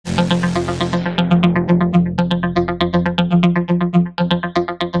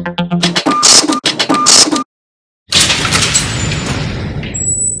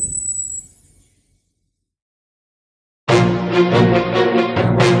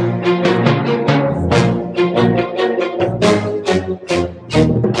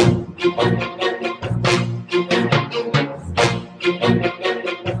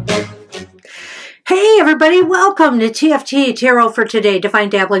Welcome to TFT Tarot for today, Divine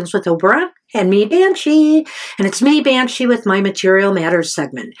Dabblings with Oberon and me, Banshee. And it's me, Banshee, with my Material Matters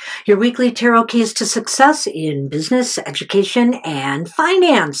segment, your weekly tarot keys to success in business, education, and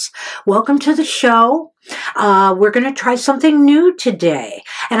finance. Welcome to the show. We're going to try something new today,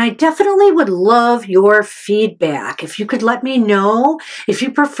 and I definitely would love your feedback. If you could let me know if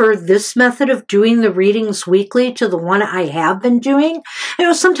you prefer this method of doing the readings weekly to the one I have been doing. You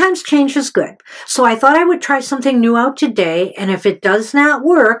know, sometimes change is good. So I thought I would try something new out today, and if it does not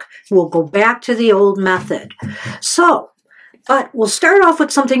work, we'll go back to the old method. But we'll start off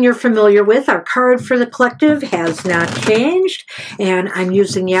with something you're familiar with. Our card for the collective has not changed, and I'm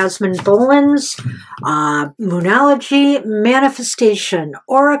using Yasmin Boland's Moonology Manifestation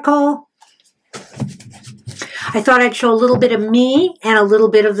Oracle. I thought I'd show a little bit of me and a little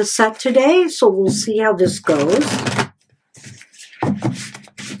bit of the set today, so we'll see how this goes.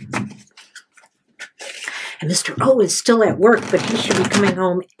 And Mr. O is still at work, but he should be coming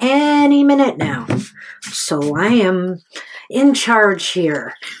home any minute now. So I am in charge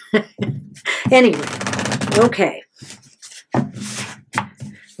here. Anyway, okay.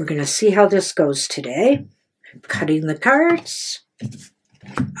 We're going to see how this goes today. Cutting the cards.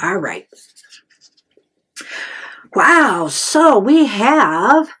 All right. Wow, so we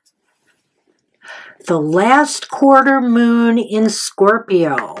have the last quarter moon in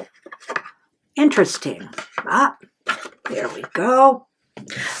Scorpio. Interesting. There we go.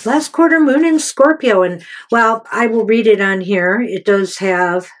 Last quarter moon in Scorpio, and well, I will read it on here. It does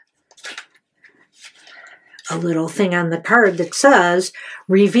have a little thing on the card that says,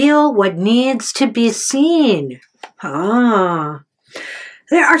 reveal what needs to be seen. There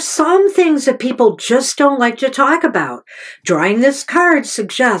are some things that people just don't like to talk about. Drawing this card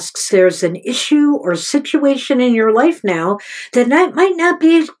suggests there's an issue or situation in your life now that might not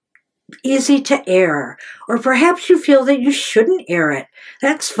be easy to air, or perhaps you feel that you shouldn't air it.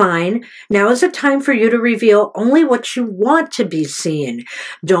 That's fine. Now is a time for you to reveal only what you want to be seen.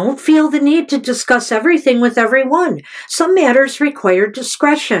 Don't feel the need to discuss everything with everyone. Some matters require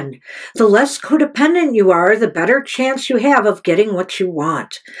discretion. The less codependent you are, the better chance you have of getting what you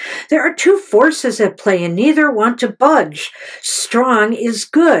want. There are two forces at play, and neither want to budge. Strong is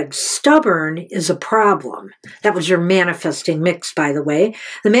good. Stubborn is a problem. That was your manifesting mix, by the way.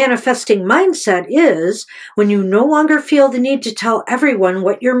 The manifesting mindset is when you no longer feel the need to tell everyone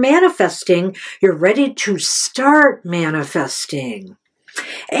what you're manifesting, you're ready to start manifesting.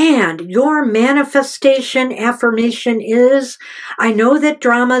 And your manifestation affirmation is, I know that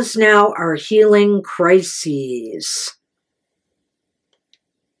dramas now are healing crises.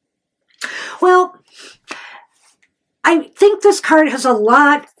 Well, I think this card has a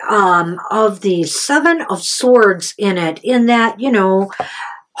lot of the Seven of Swords in it, in that, you know,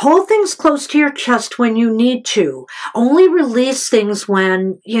 hold things close to your chest when you need to. Only release things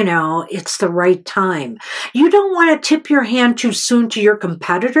when, you know, it's the right time. You don't want to tip your hand too soon to your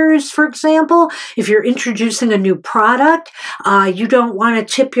competitors, for example. If you're introducing a new product, you don't want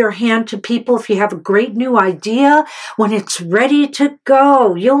to tip your hand to people if you have a great new idea. When it's ready to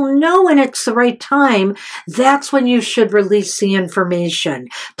go, you'll know when it's the right time. That's when you should release the information.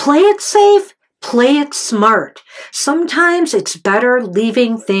 Play it safe. Play it smart. Sometimes it's better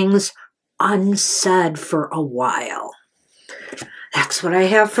leaving things unsaid for a while. That's what I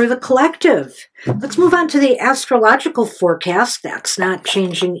have for the collective. Let's move on to the astrological forecast. That's not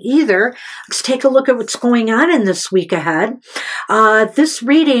changing either. Let's take a look at what's going on in this week ahead. This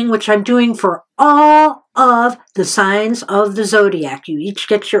reading, which I'm doing for all of the signs of the Zodiac, you each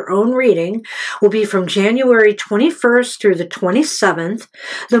get your own reading, will be from January 21st through the 27th.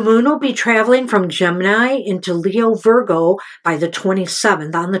 The moon will be traveling from Gemini into Leo Virgo by the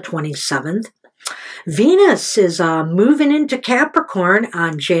 27th, on the 27th. Venus is moving into Capricorn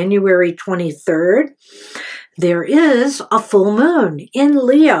on January 23rd. There is a full moon in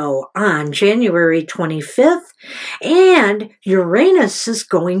Leo on January 25th, and Uranus is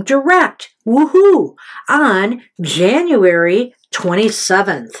going direct, woohoo, on January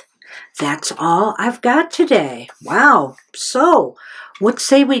 27th. That's all I've got today. Wow. So, what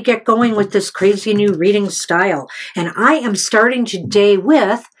say we get going with this crazy new reading style? And I am starting today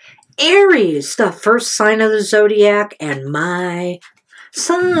with Aries, the first sign of the Zodiac, and my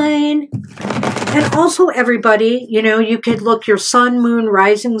sign. And also, everybody, you know, you could look your sun, moon,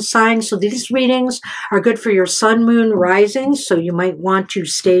 rising sign. So these readings are good for your sun, moon, rising. So you might want to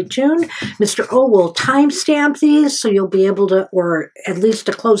stay tuned. Mr. O will timestamp these so you'll be able to, or at least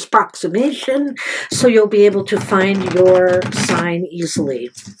a close approximation, so you'll be able to find your sign easily.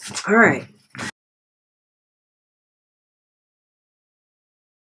 All right.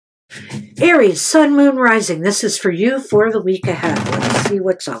 Aries, Sun, Moon, Rising. This is for you for the week ahead. Let's see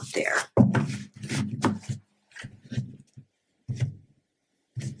what's out there.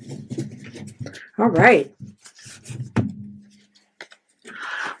 All right.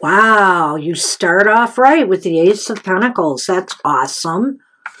 Wow, you start off right with the Ace of Pentacles. That's awesome.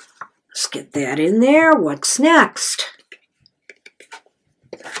 Let's get that in there. What's next?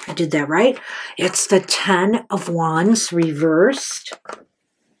 I did that right. It's the Ten of Wands reversed.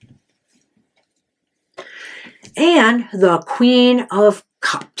 And the Queen of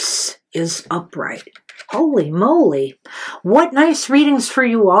Cups is upright. Holy moly. What nice readings for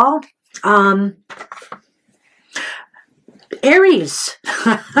you all. Aries,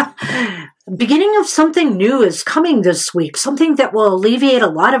 beginning of something new is coming this week, something that will alleviate a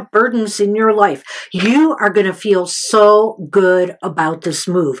lot of burdens in your life. You are going to feel so good about this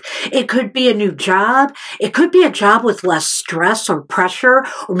move. It could be a new job. It could be a job with less stress or pressure,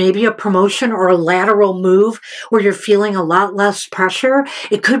 or maybe a promotion or a lateral move where you're feeling a lot less pressure.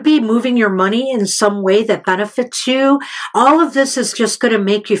 It could be moving your money in some way that benefits you. All of this is just going to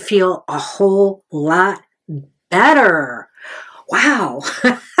make you feel a whole lot better. Wow.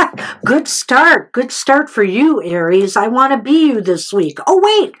 Good start. Good start for you, Aries. I want to be you this week. Oh,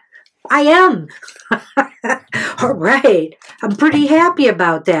 wait. I am. All right. I'm pretty happy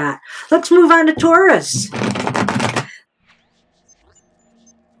about that. Let's move on to Taurus.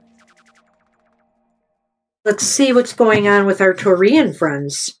 Let's see what's going on with our Taurian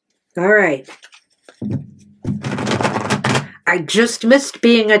friends. All right. I just missed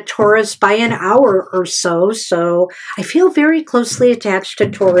being a Taurus by an hour or so, so I feel very closely attached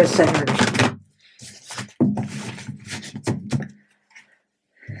to Taurus energy.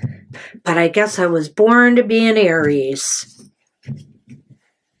 But I guess I was born to be an Aries.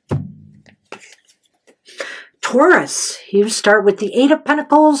 Taurus, you start with the Eight of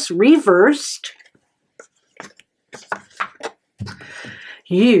Pentacles reversed.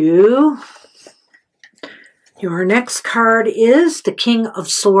 Your next card is the King of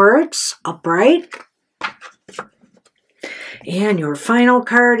Swords, upright. And your final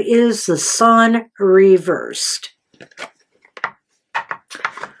card is the Sun, reversed.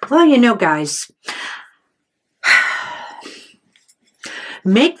 Well, you know, guys,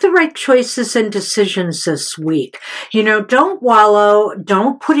 make the right choices and decisions this week. You know, don't wallow.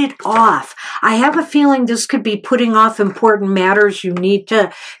 Don't put it off. I have a feeling this could be putting off important matters you need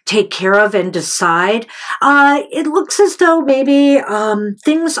to take care of and decide. It looks as though maybe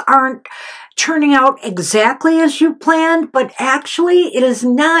things aren't turning out exactly as you planned, but actually it is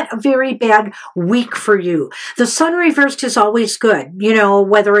not a very bad week for you. The Sun reversed is always good, you know,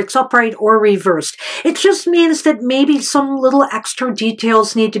 whether it's upright or reversed. It just means that maybe some little extra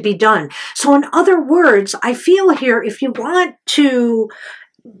details need to be done. So in other words, I feel here, if you want to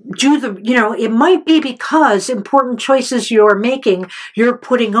do the, you know, it might be because important choices you're making, you're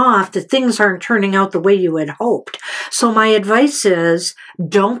putting off, that things aren't turning out the way you had hoped. So my advice is,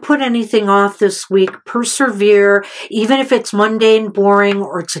 don't put anything off this week. Persevere, even if it's mundane, boring,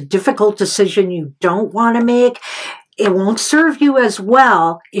 or it's a difficult decision you don't want to make. It won't serve you as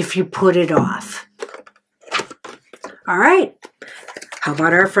well if you put it off. All right. How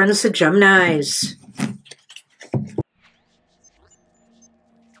about our friends, the Geminis?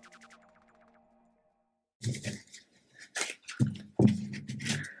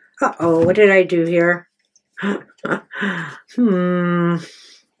 Uh-oh, what did I do here? There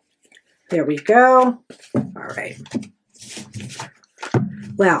we go. All right.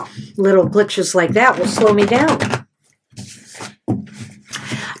 Well, little glitches like that will slow me down.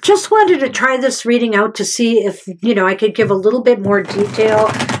 Just wanted to try this reading out to see if, you know, I could give a little bit more detail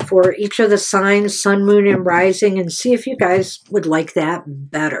for each of the signs, Sun, Moon, and Rising, and see if you guys would like that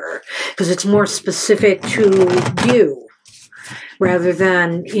better, because it's more specific to you rather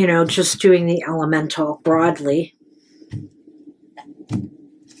than, you know, just doing the elemental broadly.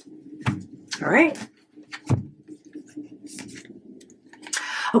 All right.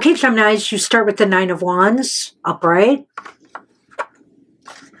 Okay, Geminis, you start with the Nine of Wands, upright.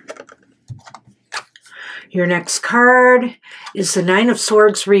 Your next card is the Nine of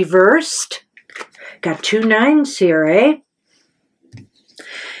Swords reversed. Got two nines here, eh?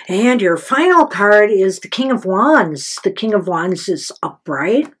 And your final card is the King of Wands. The King of Wands is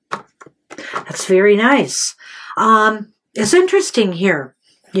upright. That's very nice. It's interesting here,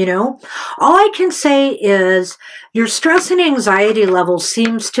 you know. All I can say is your stress and anxiety level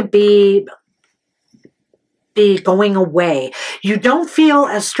seems to be be going away. You don't feel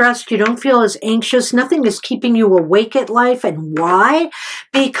as stressed. You don't feel as anxious. Nothing is keeping you awake at life. And why?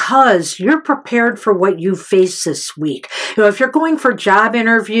 Because you're prepared for what you face this week. You know, if you're going for job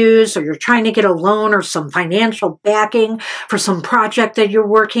interviews or you're trying to get a loan or some financial backing for some project that you're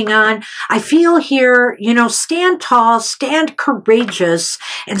working on, I feel here, you know, stand tall, stand courageous,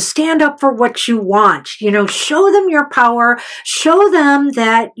 and stand up for what you want. You know, show them your power, show them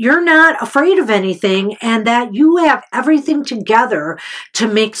that you're not afraid of anything and that you have everything together to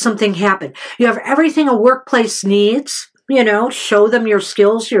make something happen. You have everything a workplace needs. You know, show them your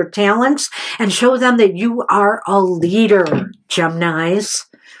skills, your talents, and show them that you are a leader, Geminis.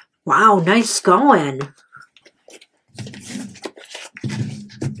 Wow, nice going.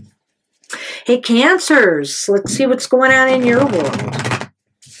 Hey, Cancers, let's see what's going on in your world.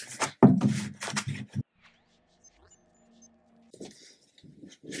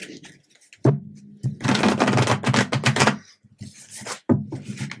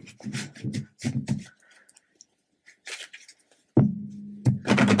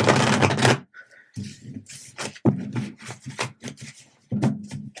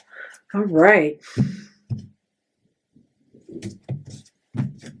 All right.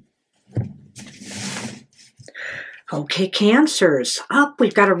 Okay, Cancers. Up,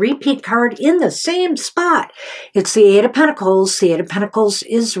 we've got a repeat card in the same spot. It's the Eight of Pentacles. The Eight of Pentacles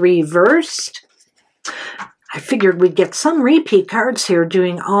is reversed. I figured we'd get some repeat cards here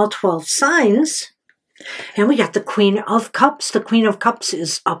doing all 12 signs. And we got the Queen of Cups. The Queen of Cups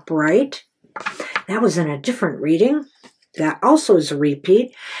is upright. That was in a different reading. That also is a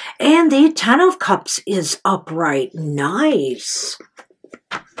repeat. And the Ten of Cups is upright. Nice.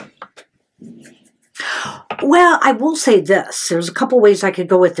 Well, I will say this. There's a couple ways I could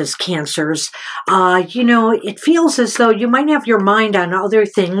go with this, Cancers. You know, it feels as though you might have your mind on other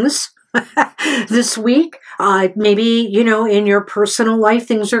things this week. Maybe, you know, in your personal life,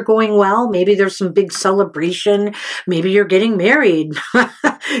 things are going well. Maybe there's some big celebration. Maybe you're getting married.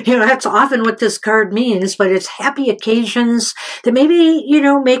 You know, that's often what this card means, but it's happy occasions that maybe, you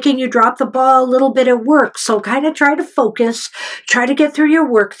know, making you drop the ball a little bit at work. So kind of try to focus, try to get through your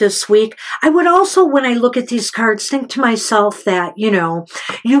work this week. I would also, when I look at these cards, think to myself that, you know,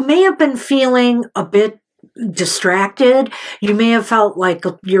 you may have been feeling a bit distracted. You may have felt like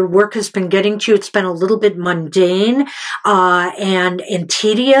your work has been getting to you. It's been a little bit mundane and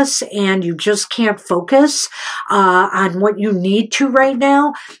tedious, and you just can't focus on what you need to right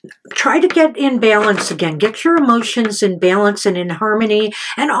now. Try to get in balance again. Get your emotions in balance and in harmony,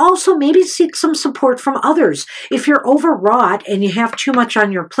 and also maybe seek some support from others. If you're overwrought and you have too much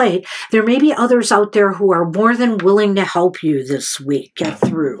on your plate, there may be others out there who are more than willing to help you this week get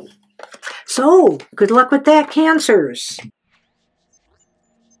through. So, good luck with that, Cancers.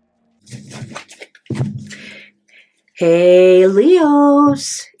 Hey,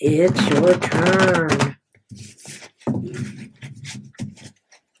 Leos, it's your turn.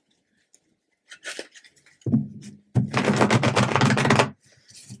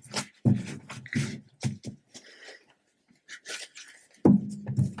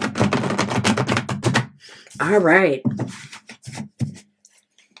 All right.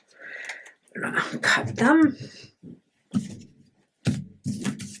 Cut them.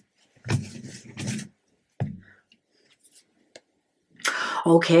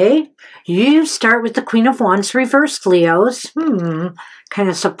 Okay, you start with the Queen of Wands reversed, Leos. Kind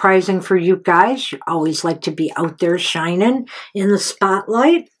of surprising for you guys. You always like to be out there shining in the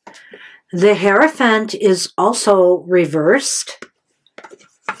spotlight. The Hierophant is also reversed.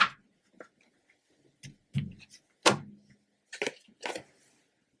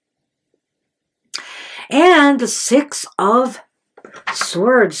 And the Six of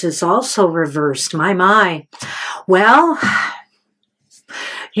Swords is also reversed. My. Well,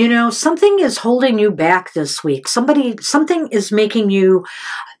 you know, something is holding you back this week. Something is making you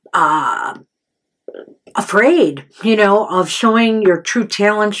afraid, you know, of showing your true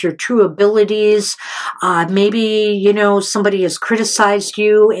talents, your true abilities. Maybe, you know, somebody has criticized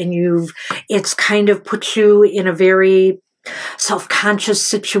you and it's kind of put you in a very self-conscious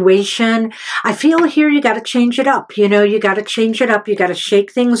situation. I feel here you got to change it up. You know, you got to change it up. You got to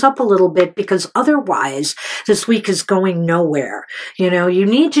shake things up a little bit, because otherwise this week is going nowhere. You know, you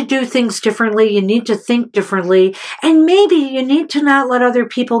need to do things differently. You need to think differently. And maybe you need to not let other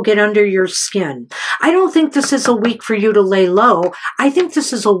people get under your skin. I don't think this is a week for you to lay low. I think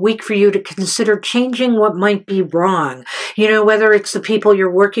this is a week for you to consider changing what might be wrong. You know, whether it's the people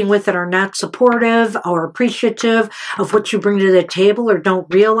you're working with that are not supportive or appreciative of what what you bring to the table or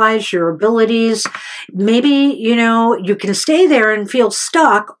don't realize your abilities. Maybe, you know, you can stay there and feel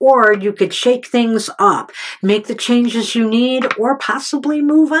stuck, or you could shake things up, make the changes you need, or possibly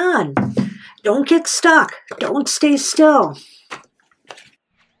move on. Don't get stuck. Don't stay still.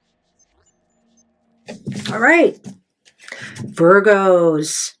 All right,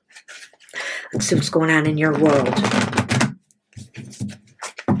 Virgos. Let's see what's going on in your world.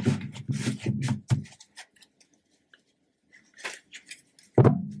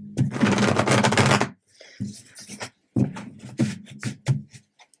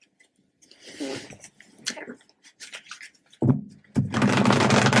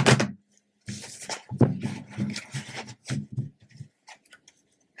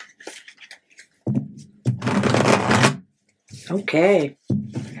 Okay.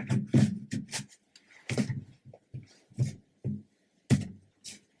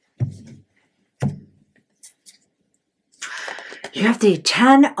 You have the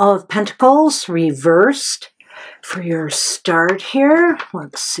 10 of Pentacles reversed for your start here.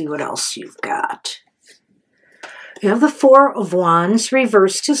 Let's see what else you've got. You have the 4 of Wands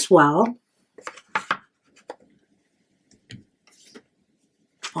reversed as well.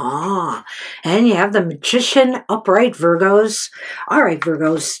 And you have the Magician upright, Virgos. All right,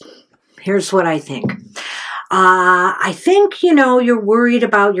 Virgos, here's what I think. I think, you know, you're worried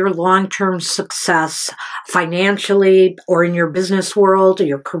about your long-term success financially or in your business world or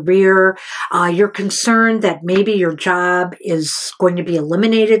your career. You're concerned that maybe your job is going to be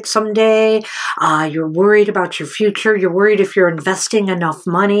eliminated someday. You're worried about your future. You're worried if you're investing enough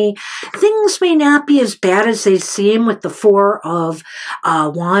money. Things may not be as bad as they seem with the 4 of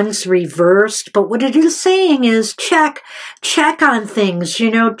Wands reversed, but what it is saying is check on things, you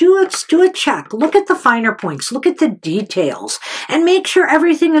know, do a check. Look at the finer points. Look at the details and make sure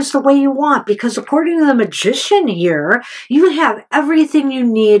everything is the way you want, because according to the Magician here, you have everything you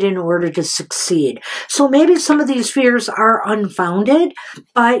need in order to succeed. So maybe some of these fears are unfounded,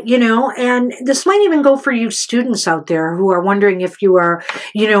 but, you know, and this might even go for you students out there who are wondering if you are,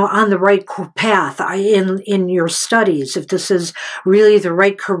 you know, on the right path in your studies, if this is really the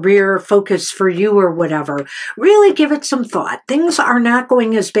right career focus for you or whatever. Really give it some thought. Things are not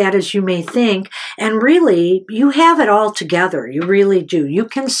going as bad as you may think, and really, you have it all together. You really do. You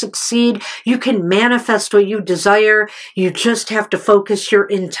can succeed. You can manifest what you desire. You just have to focus your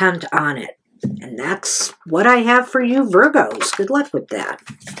intent on it. And that's what I have for you, Virgos. Good luck with that.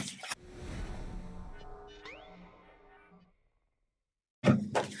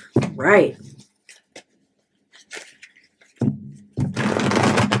 Right.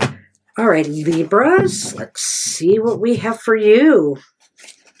 All right, Libras. Let's see what we have for you.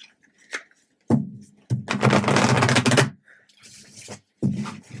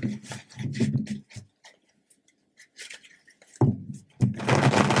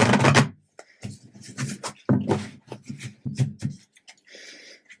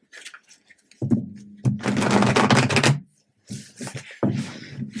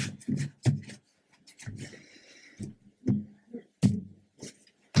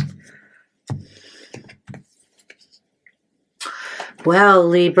 Well,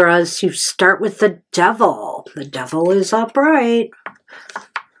 Libras, you start with the Devil. The Devil is upright.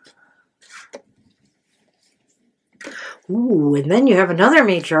 Ooh, and then you have another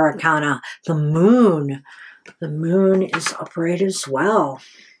major arcana, the Moon. The Moon is upright as well.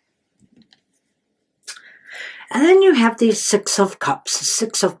 And then you have the 6 of Cups. The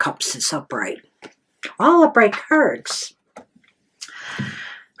 6 of Cups is upright. All upright cards.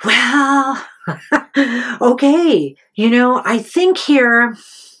 Well, okay. You know, I think here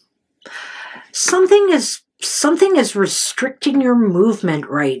something is restricting your movement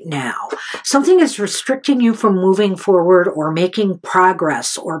right now. Something is restricting you from moving forward or making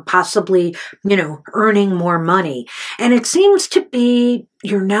progress or possibly, you know, earning more money. And it seems to be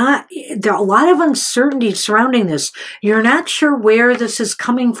there are a lot of uncertainty surrounding this. You're not sure where this is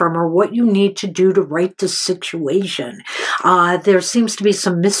coming from or what you need to do to right the situation. There seems to be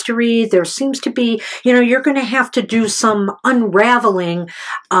some mystery. There seems to be, you know, you're going to have to do some unraveling,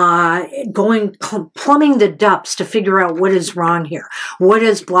 plumbing the depths to figure out what is wrong here. What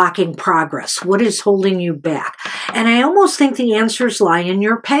is blocking progress? What is holding you back? And I almost think the answers lie in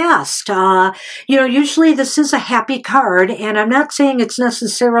your past. You know, usually this is a happy card, and I'm not saying it's necessarily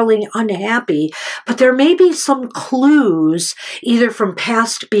necessarily unhappy, but there may be some clues either from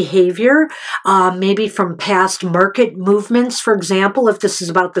past behavior, maybe from past market movements. For example, if this is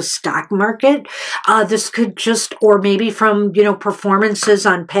about the stock market, this could just, or maybe from, performances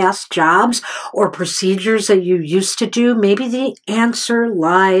on past jobs or procedures that you used to do. Maybe the answer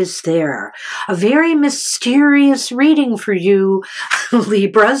lies there. A very mysterious reading for you,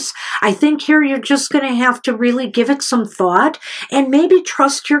 Libras. I think here you're just going to have to really give it some thought and maybe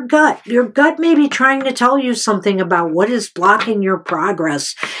trust your gut. Your gut may be trying to tell you something about what is blocking your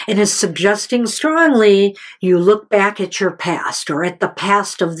progress and is suggesting strongly you look back at your past or at the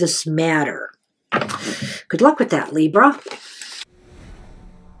past of this matter. Good luck with that, Libra.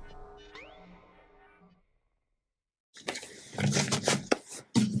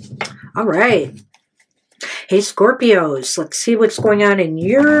 All right. Hey, Scorpios, let's see what's going on in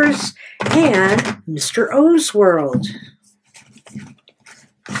yours and Mr. O's world.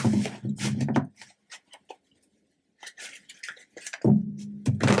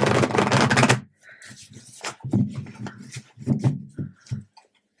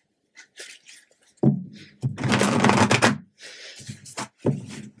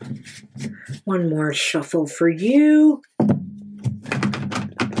 One more shuffle for you.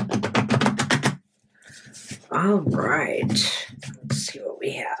 All right, let's see what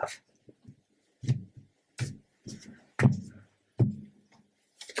we have.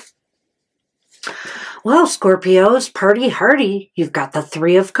 Well, Scorpios, party hardy. You've got the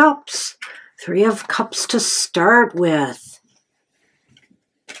Three of Cups. Three of Cups to start with.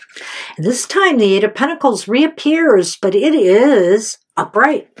 And this time the Eight of Pentacles reappears, but it is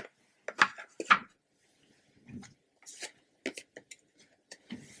upright.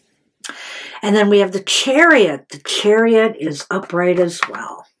 And then we have the Chariot. The Chariot is upright as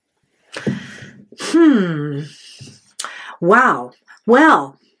well. Wow.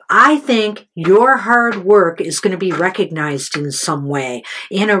 Well, I think your hard work is going to be recognized in some way,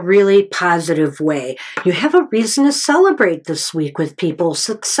 in a really positive way. You have a reason to celebrate this week with people.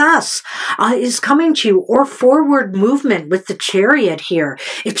 Success is coming to you, or forward movement with the Chariot here.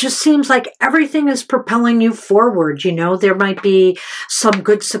 It just seems like everything is propelling you forward. There might be some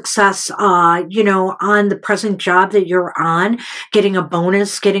good success, on the present job that you're on, getting a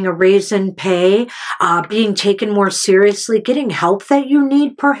bonus, getting a raise in pay, being taken more seriously, getting help that you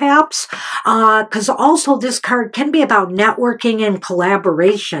need, perhaps, because also this card can be about networking and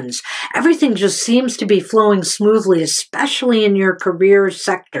collaborations. Everything just seems to be flowing smoothly, especially in your career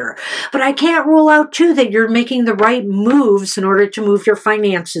sector. But I can't rule out, too, that you're making the right moves in order to move your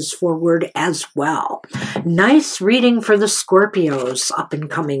finances forward as well. Nice reading for the Scorpios up and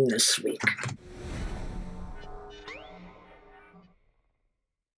coming this week.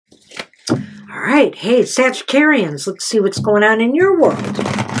 All right, hey, Sagittarians, let's see what's going on in your world.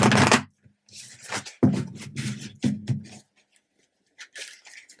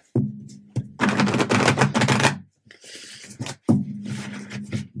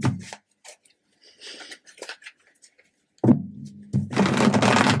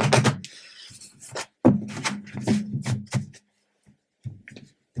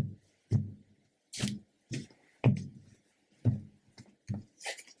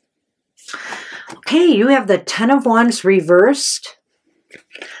 Okay, you have the Ten of Wands reversed.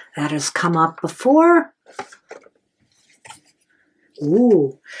 That has come up before.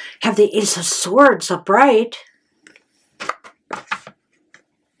 Ooh, have the Ace of Swords upright.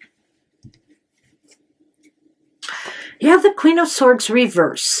 You have the Queen of Swords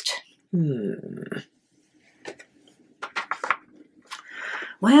reversed.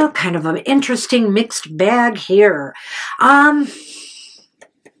 Well, kind of an interesting mixed bag here.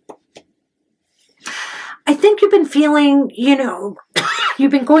 I think you've been feeling,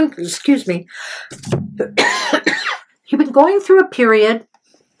 you've been going, excuse me, you've been going through a period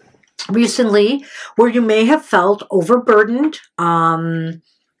recently where you may have felt overburdened,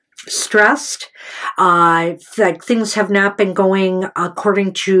 stressed, like things have not been going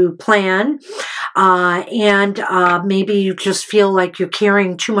according to plan, and maybe you just feel like you're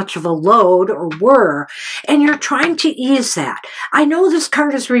carrying too much of a load, or were, and you're trying to ease that. I know this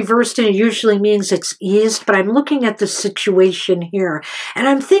card is reversed and it usually means it's eased, but I'm looking at the situation here, and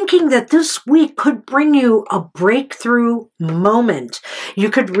I'm thinking that this week could bring you a breakthrough moment. You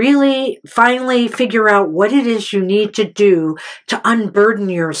could really finally figure out what it is you need to do to unburden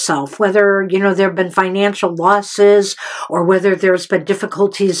yourself, whether, there have been financial losses or whether there's been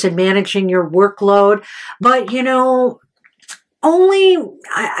difficulties in managing your workload. But,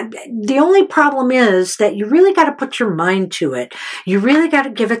 the only problem is that you really got to put your mind to it. You really got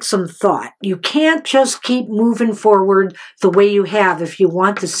to give it some thought. You can't just keep moving forward the way you have if you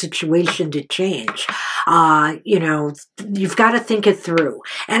want the situation to change. You know, you've got to think it through.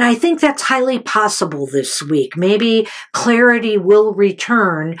 And I think that's highly possible this week. Maybe clarity will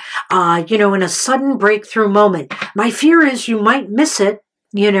return, you know, in a sudden breakthrough moment. My fear is you might miss it.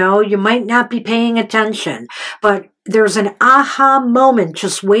 You know, you might not be paying attention, but there's an aha moment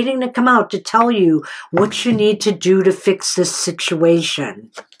just waiting to come out to tell you what you need to do to fix this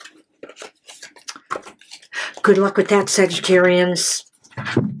situation. Good luck with that, Sagittarians.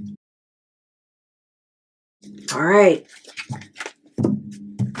 All right.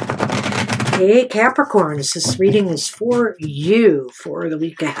 Hey, Capricorns, this reading is for you for the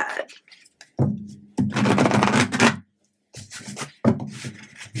week ahead.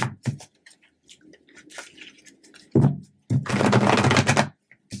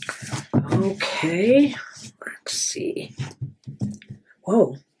 Okay, let's see.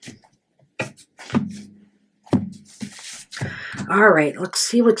 Whoa. All right, let's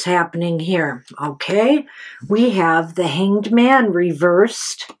see what's happening here. Okay, we have the Hanged Man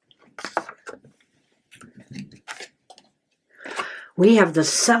reversed. We have the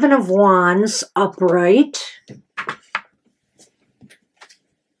Seven of Wands upright.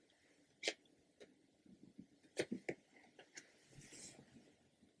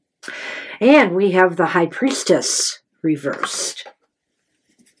 And we have the High Priestess reversed.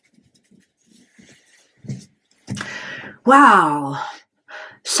 Wow.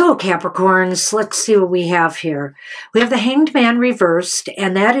 So, Capricorns, let's see what we have here. We have the Hanged Man reversed,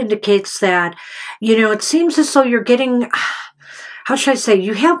 and that indicates that, you know, it seems as though you're getting, how should I say,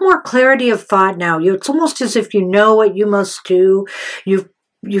 you have more clarity of thought now. It's almost as if you know what you must do.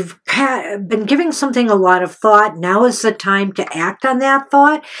 You've been giving something a lot of thought. Now is the time to act on that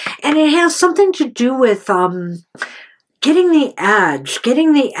thought. And it has something to do with getting the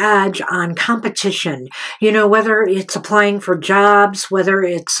edge on competition. You know, whether it's applying for jobs, whether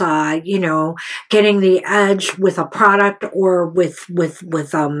it's, you know, getting the edge with a product or with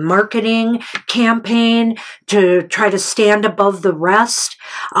a marketing campaign to try to stand above the rest.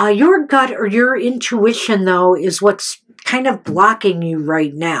 Your gut or your intuition, though, is what's kind of blocking you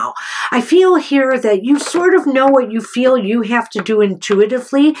right now. I feel here that you sort of know what you feel you have to do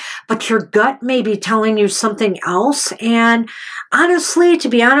intuitively, but your gut may be telling you something else. And honestly, to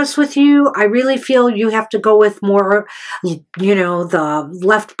be honest with you, I really feel you have to go with more, you know, the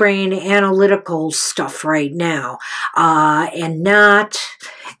left brain analytical stuff right now, and not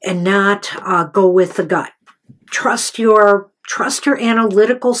go with the gut. Trust your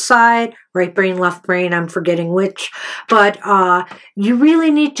analytical side, right brain, left brain, I'm forgetting which, but you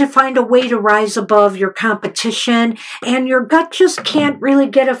really need to find a way to rise above your competition, and your gut just can't really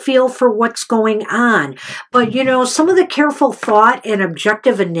get a feel for what's going on. But, you know, some of the careful thought and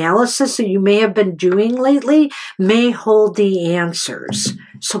objective analysis that you may have been doing lately may hold the answers.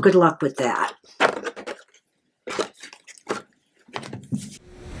 So good luck with that.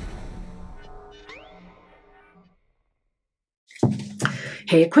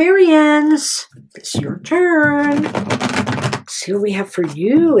 Hey, Aquarians, it's your turn. Let's see what we have for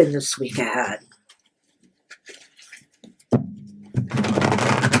you in this week ahead.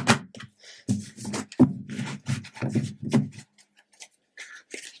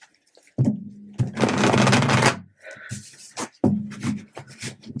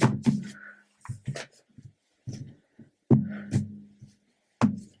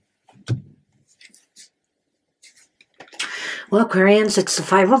 Well, Aquarians, it's the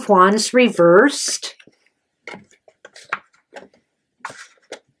Five of Wands reversed.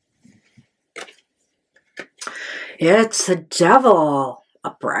 It's the Devil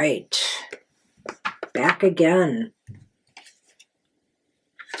upright. Back again.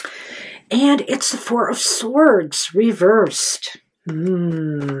 And it's the Four of Swords reversed.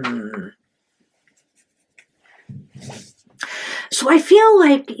 So I feel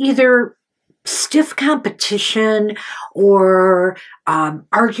like either stiff competition or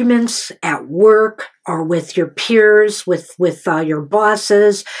arguments at work or with your peers, with your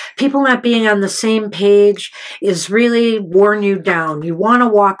bosses, people not being on the same page is really worn you down. You want to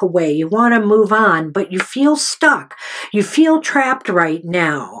walk away. You want to move on, but you feel stuck. You feel trapped right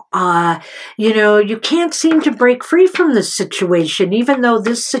now. You know, you can't seem to break free from this situation, even though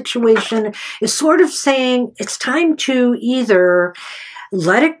this situation is sort of saying it's time to either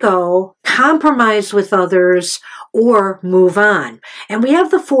let it go, compromise with others, or move on. And we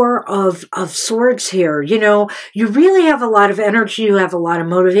have the Four of Swords here. You know, you really have a lot of energy, you have a lot of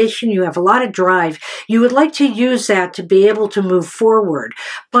motivation, you have a lot of drive. You would like to use that to be able to move forward.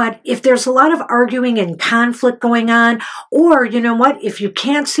 But if there's a lot of arguing and conflict going on, or, you know what, if you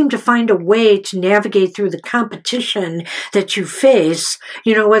can't seem to find a way to navigate through the competition that you face,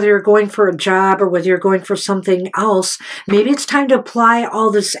 you know, whether you're going for a job or whether you're going for something else, maybe it's time to apply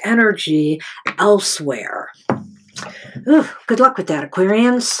all this energy elsewhere. Ooh, good luck with that,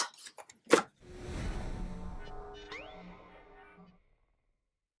 Aquarians.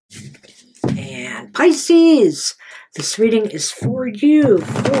 And Pisces, this reading is for you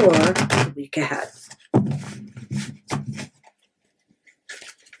for the week ahead.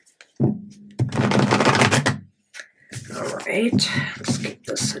 All right, let's give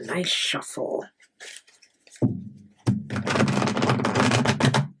this a nice shuffle.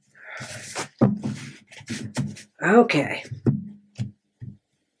 Okay.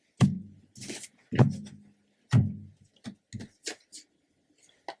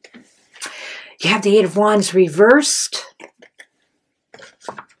 You have the Eight of Wands reversed.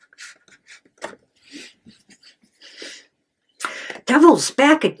 Devil's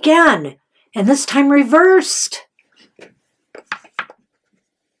back again, and this time reversed.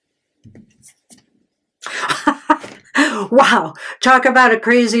 Wow, talk about a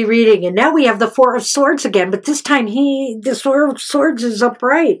crazy reading. And now we have the Four of Swords again, but this time the Four of Swords is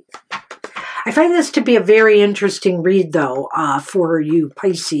upright. I find this to be a very interesting read, though, for you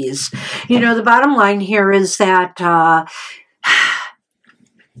Pisces. You know, the bottom line here is that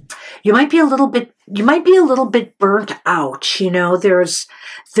you might be a little bit burnt out. You know, there's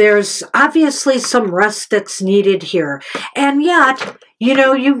obviously some rest that's needed here, and yet, you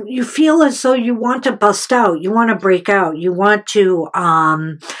know, you feel as though you want to bust out, you want to break out, you want to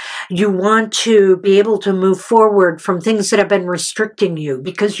be able to move forward from things that have been restricting you,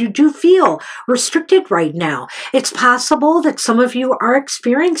 because you do feel restricted right now. It's possible that some of you are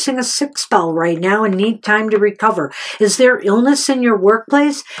experiencing a sick spell right now and need time to recover. Is there illness in your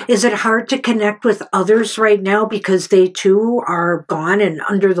workplace? Is it hard to connect with others right now because they too are gone and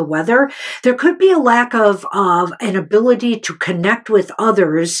under the weather? There could be a lack of an ability to connect with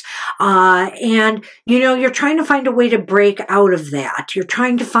others, and you know, you're trying to find a way to break out of that. You're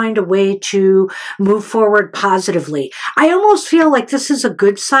trying to find a way to move forward positively. I almost feel like this is a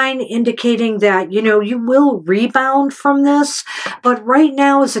good sign, indicating that, you know, you will rebound from this, but right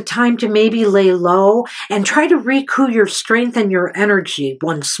now is a time to maybe lay low and try to recoup your strength and your energy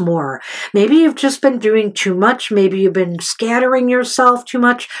once more. Maybe you've just been doing too much. Maybe you've been scattering yourself too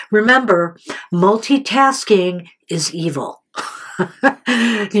much. Remember, multitasking is evil.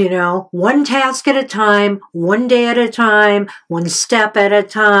 You know, one task at a time, one day at a time, one step at a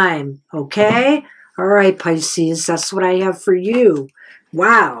time. Okay? All right, Pisces, that's what I have for you.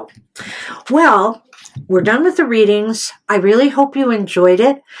 Wow. Well, we're done with the readings. I really hope you enjoyed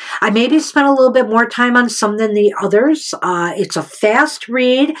it. I maybe spent a little bit more time on some than the others. It's a fast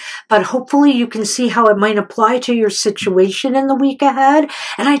read, but hopefully you can see how it might apply to your situation in the week ahead.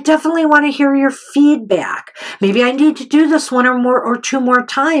 And I definitely want to hear your feedback. Maybe I need to do this one or two more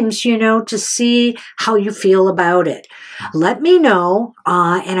times, you know, to see how you feel about it. Let me know,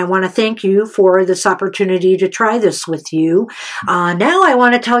 and I want to thank you for this opportunity to try this with you. Now I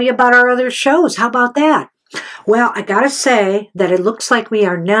want to tell you about our other shows. How about that? Well, I gotta say that it looks like we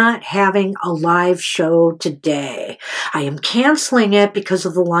are not having a live show today. I am canceling it because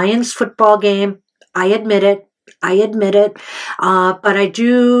of the Lions football game. I admit it. But I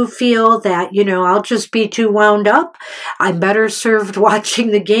do feel that, you know, I'll just be too wound up. I'm better served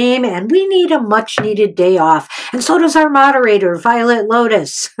watching the game, and we need a much-needed day off. And so does our moderator, Violet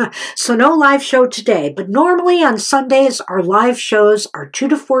Lotus. So no live show today. But normally on Sundays, our live shows are 2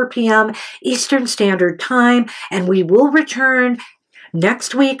 to 4 p.m. Eastern Standard Time, and we will return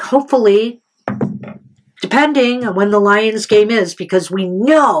next week, hopefully, depending on when the Lions game is, because we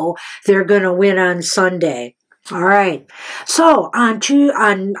know they're going to win on Sunday. All right. So on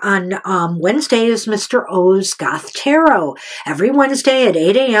Wednesday is Mr. O's Goth Tarot. Every Wednesday at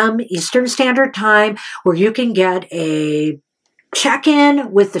 8 a.m. Eastern Standard Time, where you can get a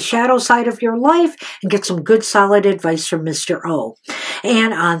check-in with the shadow side of your life and get some good solid advice from Mr. O.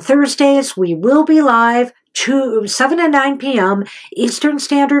 And on Thursdays, we will be live 7 to 9 p.m. Eastern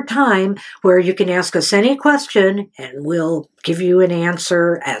Standard Time, where you can ask us any question and we'll give you an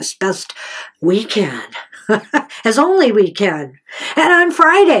answer as best we can. as only we can. And on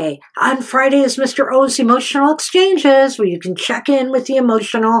Friday is Mr. O's Emotional Exchanges, where you can check in with the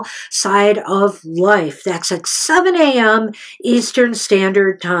emotional side of life. That's at 7 a.m. Eastern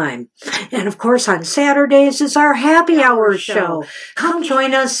Standard Time. And of course, on Saturdays is our happy hour show. Come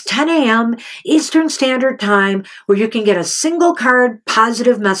join us 10 a.m. Eastern Standard Time, where you can get a single card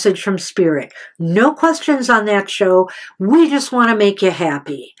positive message from Spirit. No questions on that show. We just want to make you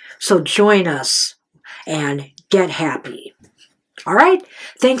happy. So join us and get happy. All right.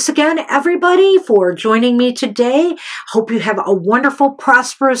 Thanks again, everybody, for joining me today. Hope you have a wonderful,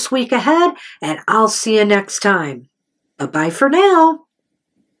 prosperous week ahead, and I'll see you next time. Bye-bye for now.